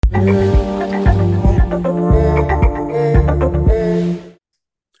Hey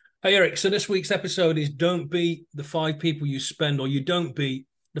Eric, so this week's episode is don't beat the five people you spend, or you don't beat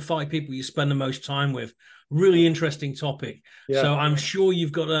the five people you spend the most time with. Really interesting topic. Yeah, So I'm sure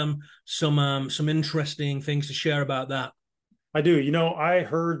you've got some interesting things to share about that. I do. I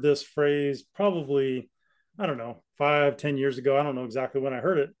heard this phrase probably, I don't know, 5, 10 years ago. I don't know exactly when I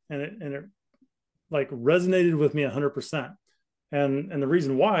heard it, and it like resonated with me 100%. And the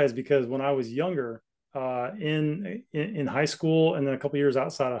reason why is because when I was younger, in high school, and then a couple years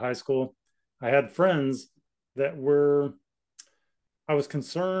outside of high school, I had friends that were I was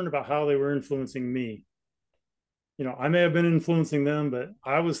concerned about how they were influencing me. I may have been influencing them, but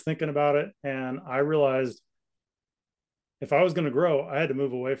I was thinking about it, and I realized if I was going to grow, I had to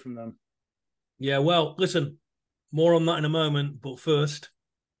move away from them. Yeah, well, listen, more on that in a moment. But first,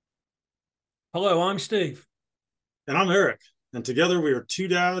 hello, I'm Steve. And I'm Eric. And together we are two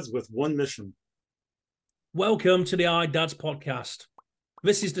dads with one mission. Welcome to the iDads podcast.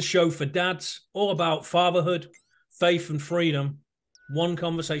 This is the show for dads, all about fatherhood, faith, and freedom, one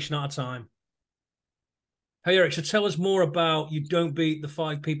conversation at a time. Hey Eric, so tell us more about you don't beat the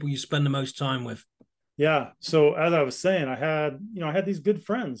five people you spend the most time with. Yeah. So as I was saying, I had these good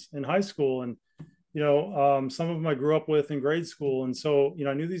friends in high school, and some of them I grew up with in grade school, and so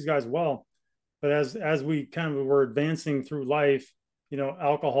I knew these guys well. But as we kind of were advancing through life,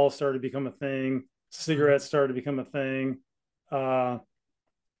 alcohol started to become a thing, cigarettes started to become a thing. Uh,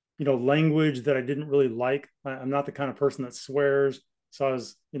 language that I didn't really like. I'm not the kind of person that swears, so I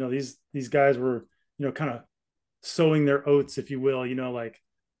was, these guys were, kind of sowing their oats, if you will. Like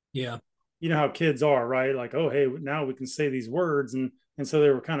Yeah. how kids are, right? Like, oh, hey, now we can say these words, and so they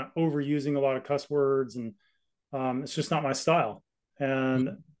were kind of overusing a lot of cuss words, and it's just not my style.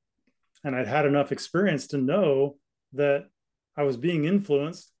 And I'd had enough experience to know that I was being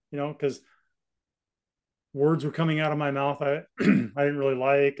influenced, because words were coming out of my mouth I I didn't really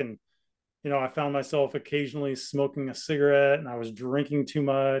like, and I found myself occasionally smoking a cigarette, and I was drinking too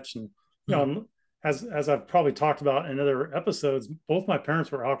much, and as I've probably talked about in other episodes, both my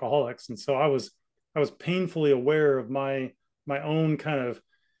parents were alcoholics, and so I was painfully aware of my own kind of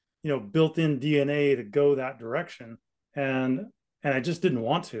built-in DNA to go that direction, and and I just didn't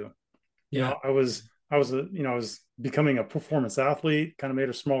want to. Yeah. I was becoming a performance athlete, kind of made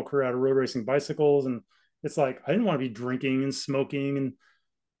a small career out of road racing bicycles, and it's like I didn't want to be drinking and smoking and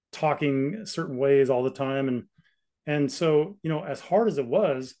talking certain ways all the time, and so as hard as it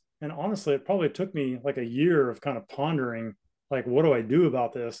was, and honestly it probably took me like a year of kind of pondering, like, what do I do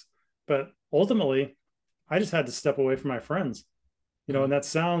about this? But ultimately I just had to step away from my friends. And that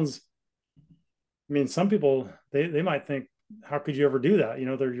sounds, I mean, some people, they might think, how could you ever do that?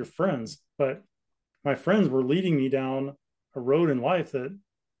 They're your friends, but my friends were leading me down a road in life that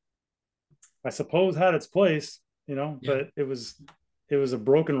I suppose had its place, Yeah. but it was a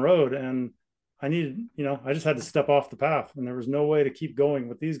broken road, and I just had to step off the path, and there was no way to keep going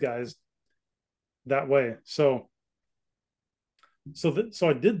with these guys that way. So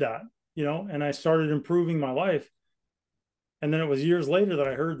I did that, and I started improving my life. And then it was years later that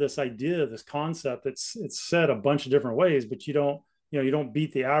I heard this idea, this concept. It's said a bunch of different ways, but you don't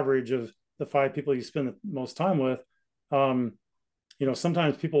beat the average of the five people you spend the most time with. Um,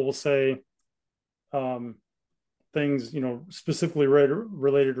 sometimes people will say, um, things, specifically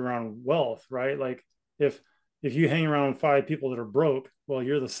related around wealth, right? Like if you hang around five people that are broke, well,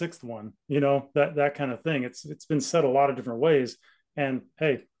 you're the sixth one, that kind of thing. It's been said a lot of different ways. And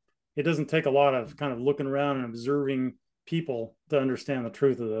hey, it doesn't take a lot of kind of looking around and observing people to understand the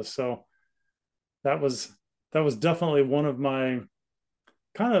truth of this. So that was that was definitely one of my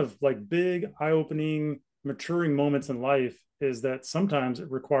kind of like big eye-opening maturing moments in life, is that sometimes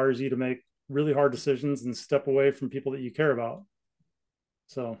it requires you to make really hard decisions and step away from people that you care about.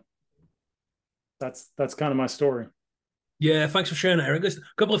 So that's kind of my story. Yeah, thanks for sharing that, Eric. There's a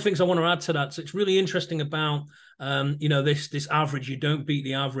couple of things I want to add to that. So it's really interesting about this average. You don't beat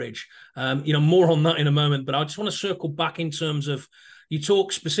the average. More on that in a moment. But I just want to circle back in terms of you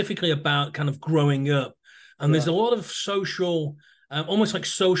talk specifically about kind of growing up, and there's Yeah. a lot of social, almost like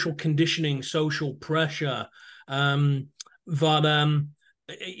social conditioning, social pressure that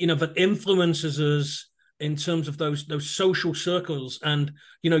influences us in terms of those social circles. And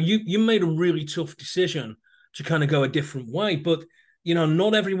you made a really tough decision to kind of go a different way. But,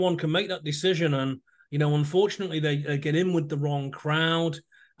 not everyone can make that decision. And, unfortunately, they get in with the wrong crowd.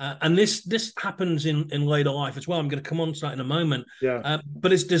 And this happens in later life as well. I'm going to come on to that in a moment. Yeah. But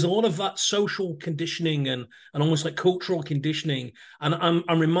there's a lot of that social conditioning and almost like cultural conditioning. And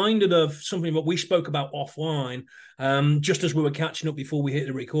I'm reminded of something that we spoke about offline, just as we were catching up before we hit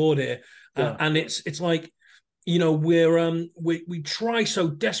the record here. Yeah. And it's like, we try so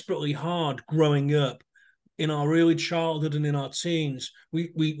desperately hard growing up in our early childhood and in our teens.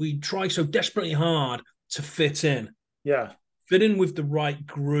 We try so desperately hard to fit in. Yeah. Fit in with the right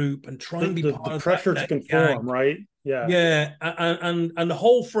group and try and be The part of pressure to that conform, gang. right? Yeah. Yeah, and the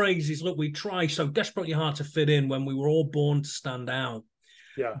whole phrase is, look, we try so desperately hard to fit in when we were all born to stand out.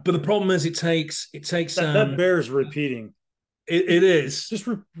 Yeah. But the problem is, it takes that bears repeating. It is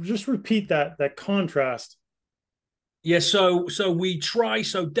just repeat that contrast. yeah. So we try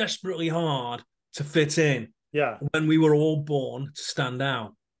so desperately hard to fit in Yeah. when we were all born to stand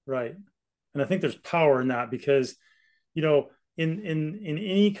out. Right. And I think there's power in that because, you know, in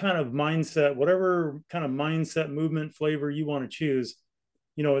any kind of mindset, whatever kind of mindset, movement, flavor you want to choose,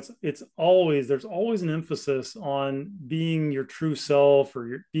 you know, it's always, there's always an emphasis on being your true self,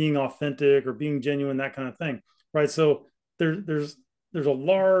 or being authentic, or being genuine, that kind of thing. Right. So there's a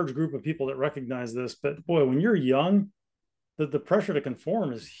large group of people that recognize this, but boy, when you're young, the pressure to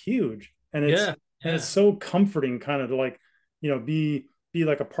conform is huge. And Yeah, it's yeah, so comforting, kind of to, like, you know, be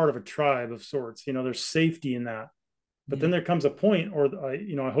like a part of a tribe of sorts. You know, there's safety in that. But then mm, there comes a point, or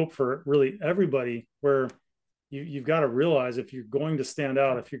you know, I hope for really everybody, where you've got to realize, if you're going to stand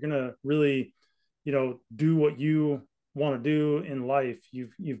out, if you're going to really, you know, do what you want to do in life,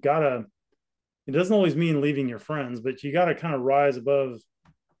 you've got to. It doesn't always mean leaving your friends, but you got to kind of rise above.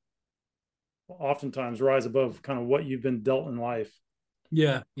 Oftentimes, rise above kind of what you've been dealt in life.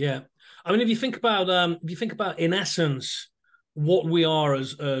 yeah, yeah. I mean, if you think about in essence what we are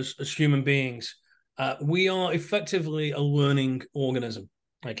as human beings, we are effectively a learning organism.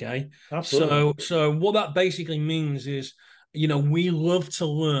 Okay, Absolutely. so what that basically means is, we love to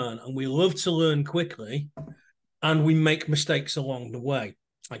learn, and we love to learn quickly, and we make mistakes along the way.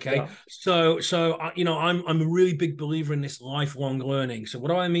 Okay, Yeah. I'm a really big believer in this lifelong learning. So what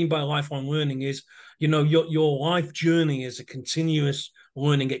do I mean by lifelong learning is, your life journey is a continuous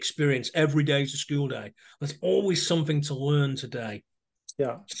learning experience. Every day is a school day. There's always something to learn today.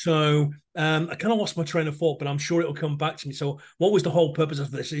 Yeah. So I kind of lost my train of thought, but I'm sure it'll come back to me. So what was the whole purpose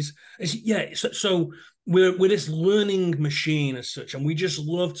of this? Is yeah. So we're this learning machine as such, and we just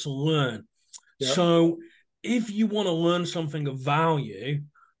love to learn. Yeah. So if you want to learn something of value,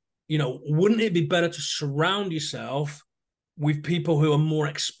 wouldn't it be better to surround yourself with people who are more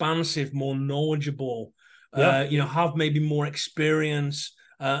expansive, more knowledgeable, Yeah. have maybe more experience,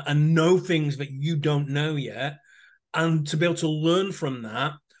 and know things that you don't know yet, and to be able to learn from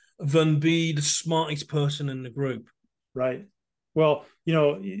that, than be the smartest person in the group? Right. Well, you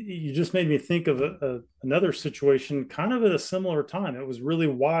know, you just made me think of another situation kind of at a similar time. It was really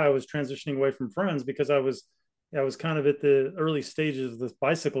why I was transitioning away from friends, because I was kind of at the early stages of this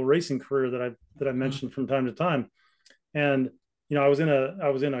bicycle racing career that I mentioned from time to time. And, you know, I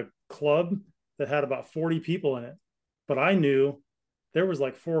was in a club that had about 40 people in it, but I knew there was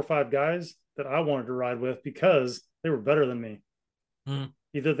like 4 or 5 guys that I wanted to ride with because they were better than me. Mm.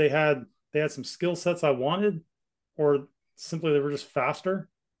 Either they had some skill sets I wanted, or simply they were just faster.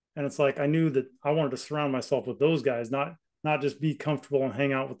 And it's like I knew that I wanted to surround myself with those guys, not just be comfortable and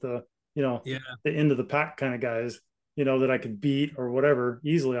hang out with the, you know, Yeah. the end of the pack kind of guys, you know, that I could beat or whatever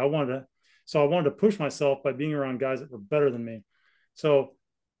easily. I wanted to push myself by being around guys that were better than me. So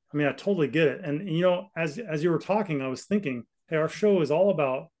I mean, I totally get it. And you know, as you were talking, I was thinking, hey, our show is all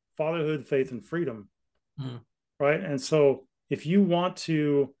about fatherhood, faith, and freedom. Mm. Right. And so if you want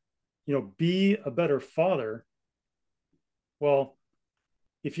to, you know, be a better father, well,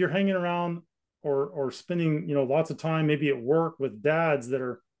 if you're hanging around or spending, you know, lots of time maybe at work with dads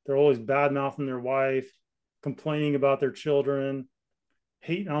they're always bad mouthing their wife, complaining about their children,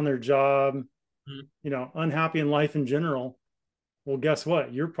 hating on their job, Mm. you know, unhappy in life in general, well, guess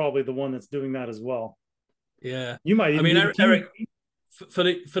what? You're probably the one that's doing that as well. Yeah. You might I even mean, be the Eric, key. for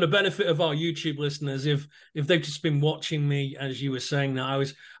the benefit of our YouTube listeners, if they've just been watching me as you were saying that,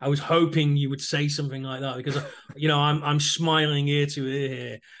 I was hoping you would say something like that, because I'm smiling ear to ear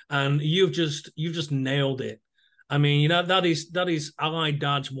here, and you've just nailed it. I mean, that is Allied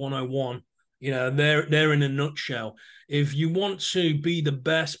Dads 101. They're in a nutshell. If you want to be the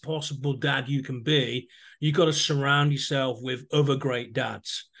best possible dad you can be, you got to surround yourself with other great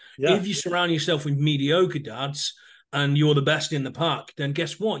dads. Yeah. If you surround yourself with mediocre dads, and you're the best in the pack, then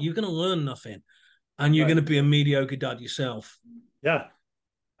guess what? You're going to learn nothing, and you're going Right. to be a mediocre dad yourself. Yeah.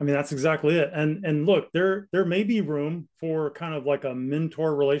 I mean, that's exactly it. And look, there may be room for kind of like a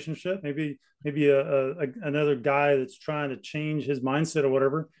mentor relationship, maybe another guy that's trying to change his mindset or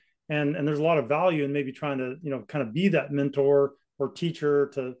whatever. And there's a lot of value in maybe trying to, kind of be that mentor or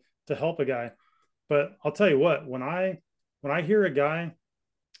teacher to help a guy. But I'll tell you what, when I hear a guy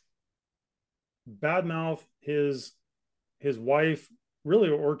badmouth his wife,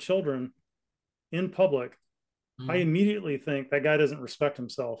 really, or children in public, I Mm, immediately think that guy doesn't respect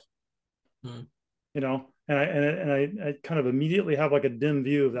himself. mm. And I kind of immediately have like a dim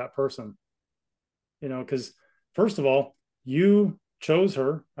view of that person, because first of all, you chose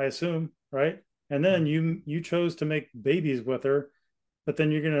her, I assume, right? And then you chose to make babies with her, but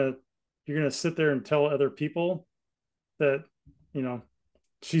then you're gonna sit there and tell other people that you know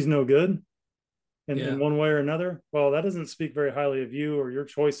she's no good in Yeah, one way or another. Well, that doesn't speak very highly of you or your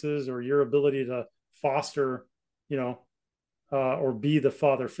choices or your ability to foster, you know, or be the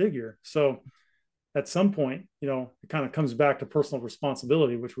father figure. So at some point, it kind of comes back to personal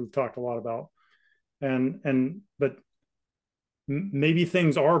responsibility, which we've talked a lot about. But maybe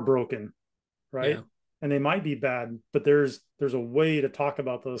things are broken, right? yeah, And they might be bad, but there's a way to talk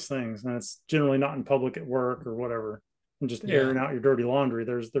about those things, and it's generally not in public at work or whatever, and just yeah. airing out your dirty laundry.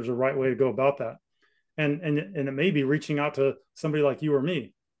 There's a right way to go about that, and it may be reaching out to somebody like you or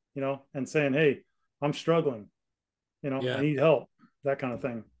me, and saying, hey, I'm struggling, I Yeah. need help, that kind of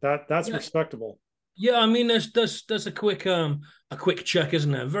thing. That's Yeah. respectable. Yeah, I mean, there's a quick check,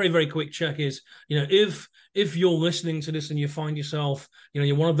 isn't there? Very very quick check is, if you're listening to this and you find yourself,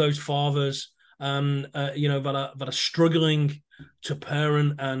 you're one of those fathers, that are struggling to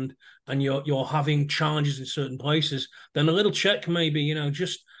parent, and you're having challenges in certain places, then a little check maybe,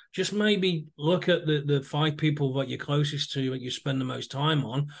 just maybe look at the five people that you're closest to, that you spend the most time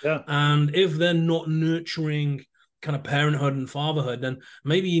on, Yeah, and if they're not nurturing kind of parenthood and fatherhood, then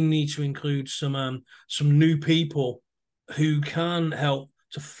maybe you need to include some new people who can help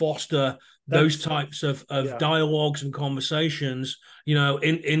to foster those that's types of yeah, dialogues and conversations,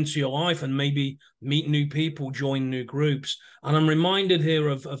 into your life, and maybe meet new people, join new groups. And I'm reminded here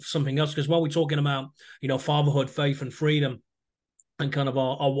of something else, because while we're talking about, fatherhood, faith, and freedom, and kind of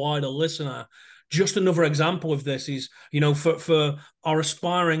our wider listener, just another example of this is, for our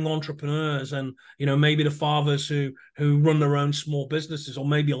aspiring entrepreneurs, and maybe the fathers who run their own small businesses, or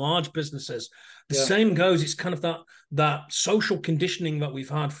maybe large businesses. The yeah, same goes. It's kind of that social conditioning that we've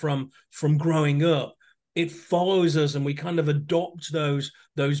had from growing up. It follows us, and we kind of adopt those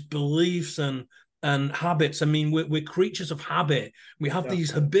beliefs and habits. I mean, we're creatures of habit. We have yeah.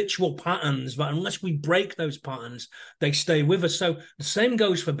 these habitual patterns that, unless we break those patterns, they stay with us. So the same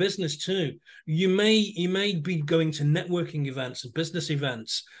goes for business too. You may be going to networking events and business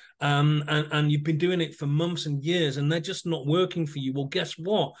events, and you've been doing it for months and years, and they're just not working for you. Well, guess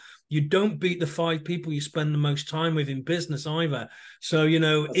what? You don't beat the five people you spend the most time with in business either. So, if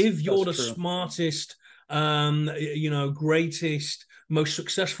That's you're the true. smartest, greatest, most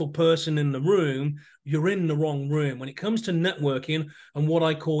successful person in the room, you're in the wrong room. When it comes to networking and what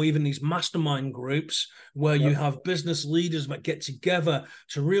I call even these mastermind groups, where you Yep. have business leaders that get together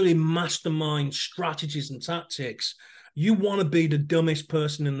to really mastermind strategies and tactics, you want to be the dumbest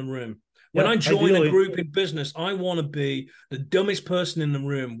person in the room. When Yeah, I join a ideally. group in business, I want to be the dumbest person in the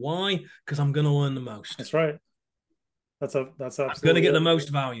room. Why? Because I'm going to learn the most. That's right. That's I'm going to absolutely get the it. most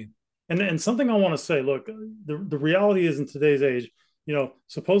value. And something I want to say, look, the reality is, in today's age,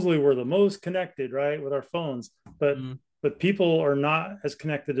 supposedly we're the most connected, right, with our phones, but Mm, but people are not as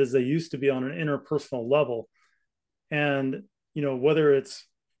connected as they used to be on an interpersonal level. And whether it's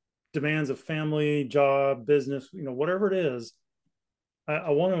demands of family, job, business, whatever it is,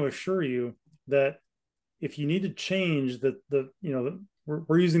 I want to assure you that if you need to change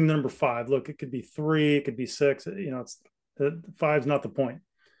we're using the number five. Look, it could be three, it could be six. It's five's not the point.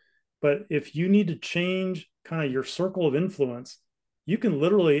 But if you need to change kind of your circle of influence, you can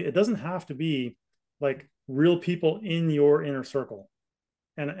literally, it doesn't have to be like real people in your inner circle.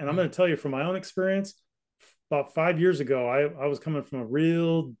 And I'm mm, going to tell you from my own experience, about 5 years ago, I was coming from a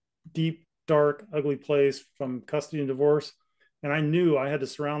real deep, dark, ugly place from custody and divorce. And I knew I had to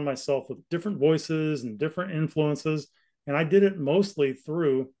surround myself with different voices and different influences. And I did it mostly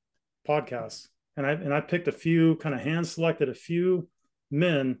through podcasts. And I picked a few, kind of hand selected a few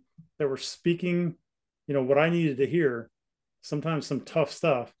men that were speaking, what I needed to hear, sometimes some tough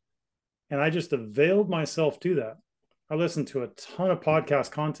stuff. And I just availed myself to that. I listened to a ton of podcast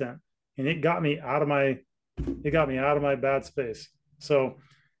content, and it got me out of my bad space. So,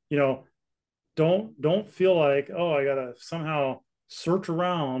 you know, don't feel like, oh, I gotta somehow search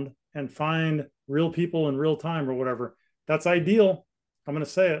around and find real people in real time or whatever. That's ideal, I'm going to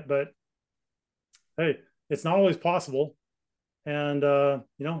say it, but hey, it's not always possible. And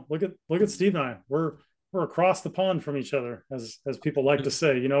look at Steve and I. We're across the pond from each other, as people like to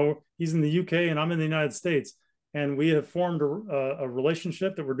say. He's in the UK and I'm in the United States, and we have formed a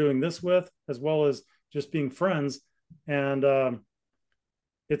relationship that we're doing this with, as well as just being friends. And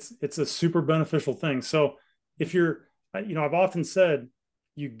it's a super beneficial thing. So if you're, I've often said,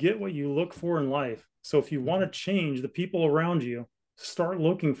 you get what you look for in life. So if you want to change the people around you, start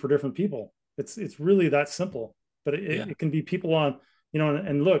looking for different people. It's really that simple. But it can be people on,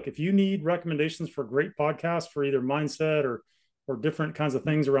 and look, if you need recommendations for great podcasts for either mindset or different kinds of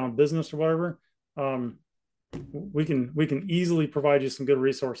things around business or whatever, we can easily provide you some good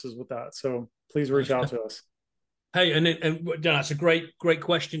resources with that. So please reach out to us. Hey, and that's a great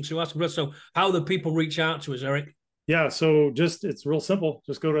question to ask. So how do people reach out to us, Eric? Yeah, so it's real simple.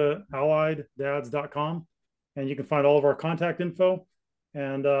 Just go to allieddads.com and you can find all of our contact info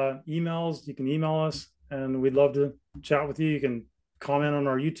and emails. You can email us and we'd love to chat with you. You can comment on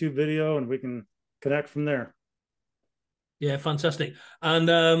our YouTube video and we can connect from there. Yeah, fantastic. And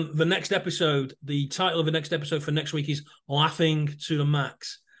the title of the next episode for next week is Laughing to the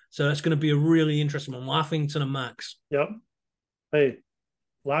Max. So that's going to be a really interesting one, Laughing to the Max. Yep. Hey,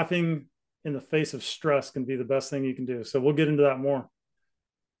 laughing in the face of stress can be the best thing you can do. So we'll get into that more.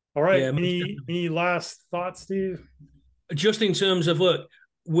 All right. Yeah, any last thoughts, Steve? Just in terms of, look,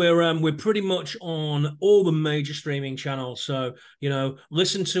 we're pretty much on all the major streaming channels. So,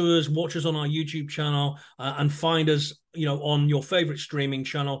 listen to us, watch us on our YouTube channel, and find us, on your favorite streaming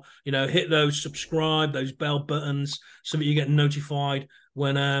channel. Hit those subscribe, those bell buttons so that you get notified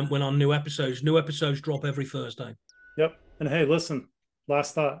when our new episodes drop every Thursday. Yep. And hey, listen,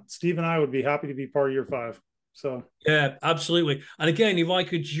 last thought, Steve and I would be happy to be part of your 5. So yeah, absolutely. And again, if I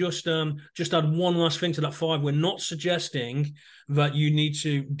could just add one last thing to that 5, we're not suggesting that you need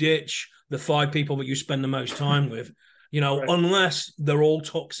to ditch the 5 people that you spend the most time with, right. Unless they're all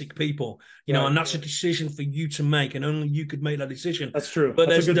toxic people, right. And that's a decision for you to make, and only you could make that decision. That's true. But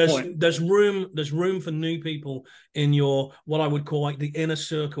there's room for new people in your, what I would call like the inner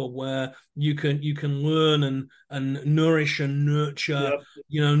circle, where you can learn and nourish and nurture,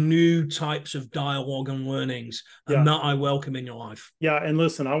 yep. New types of dialogue and learnings, and that I welcome in your life. Yeah, and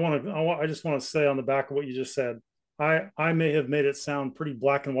listen, I just want to say on the back of what you just said, I may have made it sound pretty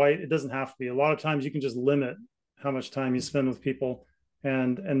black and white. It doesn't have to be. A lot of times you can just limit how much time you spend with people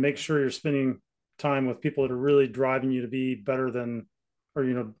and make sure you're spending time with people that are really driving you to be better than,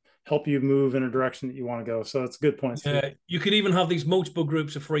 or, help you move in a direction that you want to go. So it's a good point. Yeah. You could even have these multiple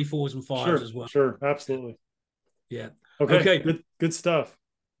groups of 3, 4s and 5s as well. Sure. Absolutely. Yeah. Okay. Good stuff.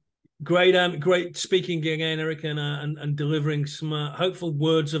 Great speaking again, Eric, and delivering some hopeful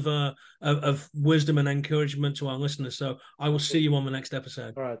words of wisdom and encouragement to our listeners. So I will see you on the next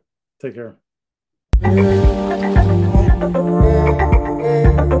episode. All right. Take care.